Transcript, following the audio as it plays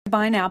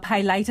Buy now,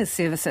 pay later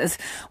services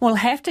will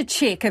have to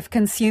check if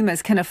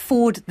consumers can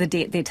afford the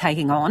debt they're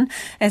taking on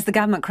as the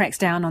government cracks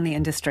down on the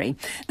industry.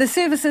 The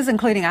services,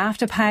 including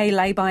Afterpay,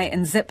 Lay-By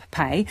and Zip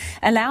Pay,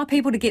 allow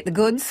people to get the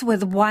goods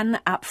with one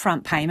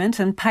upfront payment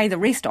and pay the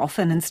rest off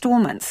in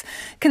instalments.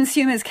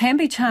 Consumers can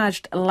be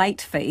charged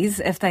late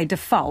fees if they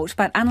default,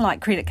 but unlike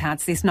credit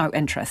cards, there's no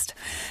interest.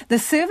 The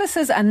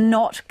services are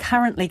not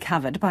currently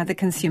covered by the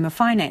Consumer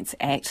Finance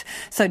Act,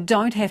 so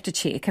don't have to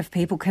check if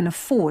people can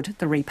afford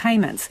the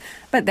repayments.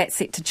 But that's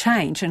set to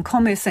change, and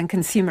Commerce and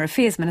Consumer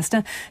Affairs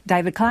Minister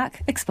David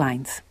Clark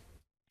explains.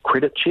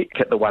 Credit check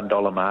at the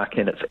 $1 mark,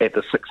 and it's at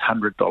the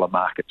 $600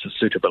 mark. It's a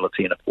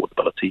suitability and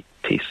affordability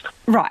test.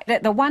 Right,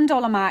 at the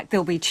 $1 mark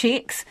there'll be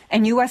checks,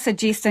 and you are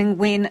suggesting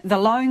when the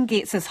loan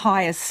gets as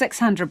high as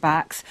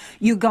 $600,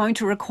 you're going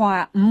to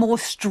require more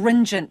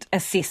stringent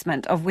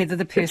assessment of whether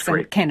the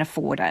person can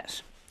afford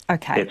it.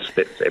 Okay.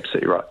 That's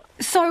absolutely right.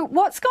 So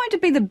what's going to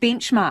be the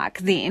benchmark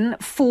then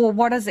for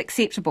what is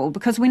acceptable?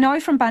 Because we know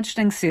from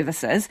budgeting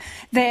services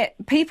that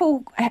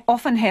people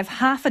often have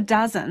half a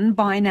dozen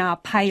buy now,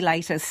 pay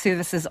later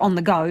services on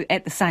the go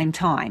at the same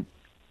time.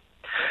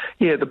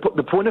 Yeah, the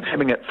point of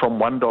having it from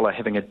 $1,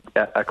 having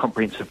a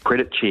comprehensive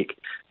credit check,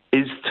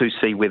 is to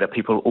see whether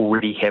people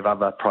already have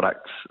other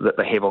products that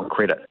they have on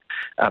credit.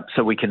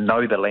 So we can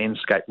know the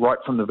landscape right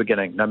from the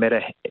beginning, no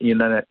matter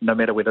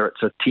whether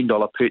it's a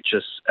 $10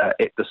 purchase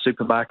at the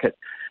supermarket,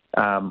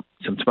 some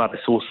tomato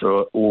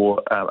sauce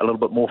or a little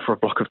bit more for a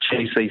block of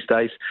cheese these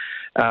days,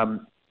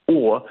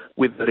 or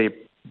whether they're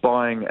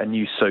buying a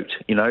new suit.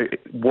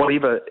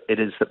 Whatever it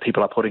is that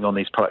people are putting on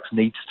these products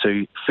needs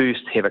to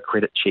first have a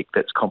credit check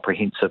that's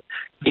comprehensive.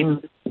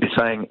 Then we're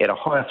saying at a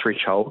higher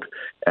threshold,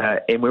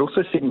 and we're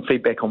also seeking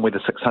feedback on whether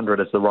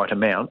 600 is the right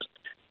amount.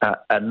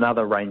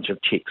 Another range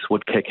of checks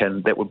would kick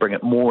in that would bring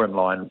it more in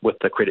line with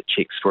the credit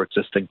checks for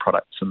existing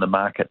products in the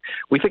market.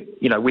 We think,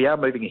 we are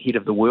moving ahead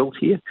of the world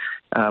here.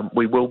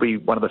 We will be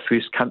one of the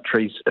first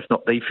countries, if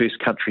not the first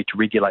country, to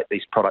regulate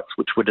these products,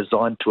 which were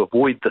designed to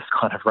avoid this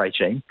kind of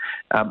regime.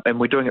 And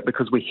we're doing it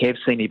because we have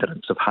seen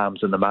evidence of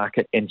harms in the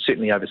market, and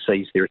certainly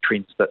overseas there are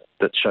trends that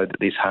show that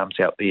there's harms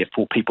out there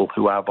for people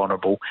who are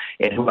vulnerable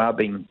and who are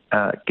being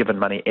given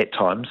money at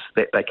times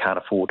that they can't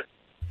afford.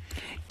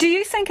 Do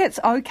you think it's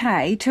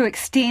okay to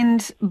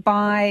extend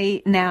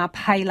buy now,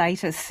 pay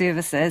later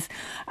services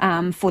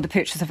for the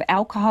purchase of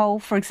alcohol,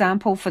 for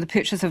example, for the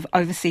purchase of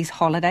overseas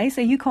holidays?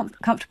 Are you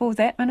comfortable with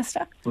that,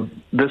 Minister?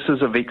 This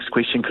is a vexed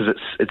question because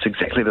it's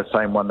exactly the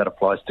same one that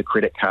applies to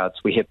credit cards.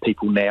 We have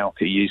people now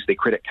who use their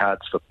credit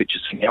cards for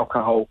purchasing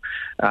alcohol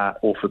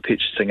or for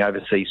purchasing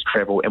overseas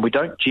travel, and we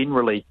don't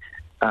generally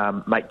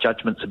make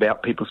judgments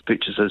about people's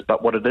purchases,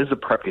 but what it is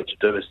appropriate to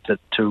do is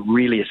to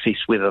really assess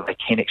whether they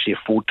can actually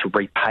afford to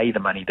repay the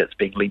money that's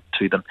being lent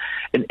to them.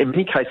 In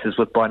many cases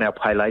with buy now,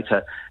 pay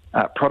later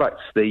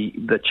products,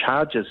 the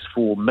charges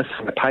for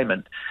missing a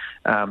payment,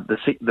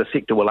 the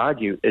sector will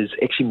argue, is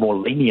actually more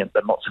lenient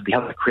than lots of the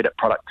other credit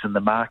products in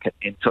the market,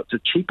 and so it's a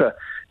cheaper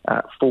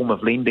form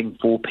of lending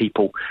for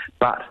people,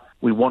 but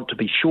we want to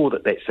be sure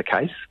that that's the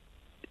case.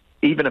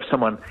 Even if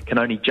someone can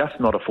only just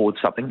not afford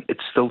something, it's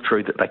still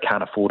true that they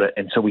can't afford it.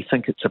 And so we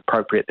think it's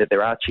appropriate that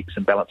there are checks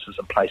and balances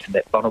in place and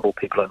that vulnerable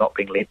people are not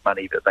being lent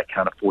money that they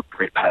can't afford to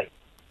repay.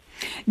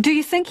 Do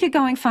you think you're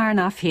going far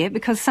enough here?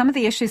 Because some of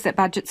the issues that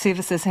budget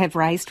services have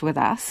raised with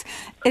us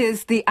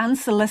is the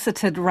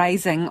unsolicited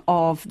raising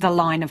of the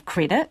line of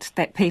credit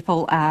that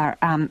people are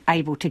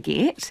able to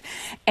get.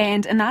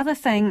 And another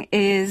thing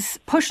is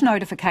push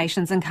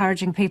notifications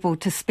encouraging people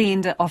to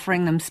spend,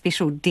 offering them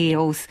special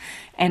deals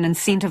and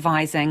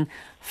incentivising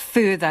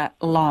further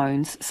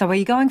loans. So are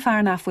you going far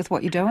enough with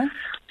what you're doing?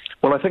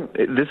 Well, I think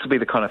this will be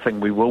the kind of thing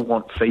we will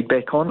want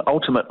feedback on.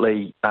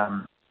 Ultimately,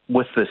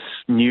 with this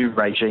new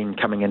regime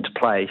coming into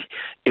play,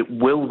 it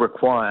will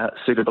require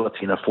suitability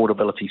and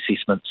affordability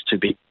assessments to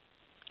be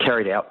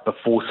carried out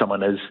before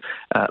someone is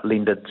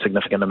lended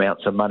significant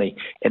amounts of money.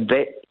 And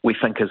that, we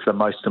think, is the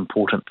most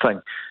important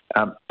thing.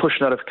 Push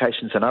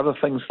notifications and other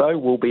things, though,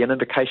 will be an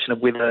indication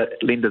of whether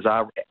lenders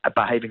are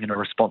behaving in a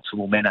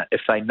responsible manner.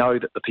 If they know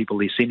that the people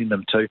they're sending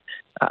them to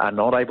are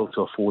not able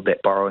to afford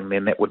that borrowing,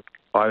 then that would,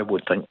 I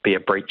would think, be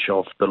a breach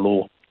of the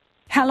law.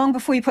 How long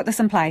before you put this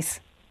in place?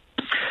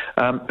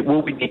 It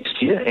will be next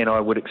year, and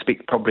I would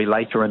expect probably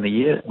later in the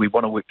year. We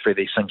want to work through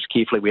these things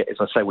carefully. As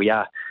I say, we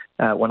are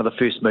one of the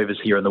first movers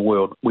here in the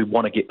world. We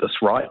want to get this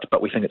right,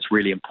 but we think it's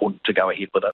really important to go ahead with it.